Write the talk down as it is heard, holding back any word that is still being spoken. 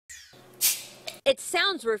It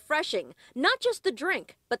sounds refreshing, not just the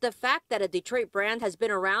drink, but the fact that a Detroit brand has been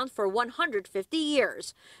around for 150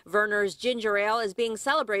 years. Vernor's Ginger Ale is being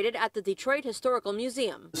celebrated at the Detroit Historical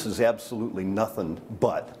Museum. This is absolutely nothing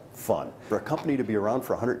but fun. For a company to be around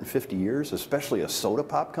for 150 years, especially a soda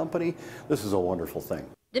pop company, this is a wonderful thing.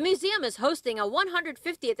 The museum is hosting a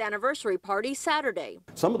 150th anniversary party Saturday.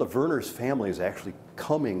 Some of the Vernors family is actually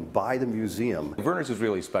coming by the museum. Vernors is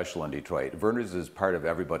really special in Detroit. Vernors is part of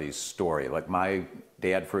everybody's story. Like my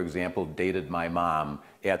dad, for example, dated my mom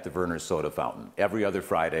at the Vernors soda fountain. Every other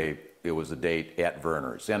Friday, it was a date at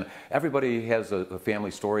Vernors. And everybody has a family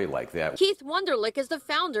story like that. Keith Wunderlich is the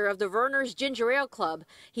founder of the Vernors Ginger Ale Club.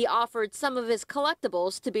 He offered some of his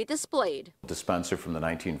collectibles to be displayed. Dispenser from the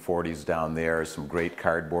 1940s down there, some great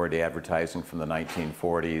cardboard advertising from the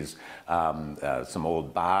 1940s, some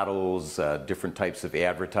old bottles, different types of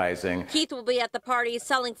advertising. Keith will be at the party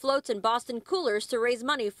selling floats and Boston coolers to raise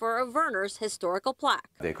money for a Vernors historical plaque.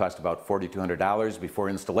 They cost about $4,200 before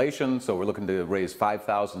installation, so we're looking to raise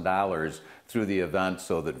 $5,000 through the event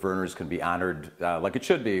so that Vernors can be honored like it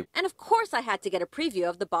should be. And of course I had to get a preview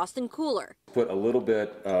of the Boston cooler. Put a little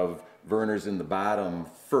bit of Vernors in the bottom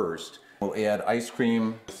first. We'll add ice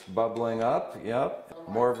cream. It's bubbling up, yep.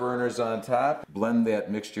 More Vernors on top. Blend that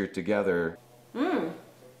mixture together.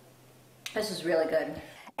 This is really good.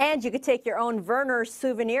 And you could take your own Vernor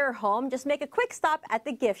souvenir home. Just make a quick stop at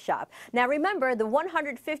the gift shop. Now remember, the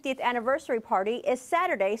 150th anniversary party is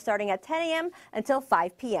Saturday starting at 10 a.m. until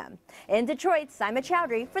 5 p.m. In Detroit, Simon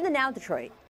Chowdhury for the Now Detroit.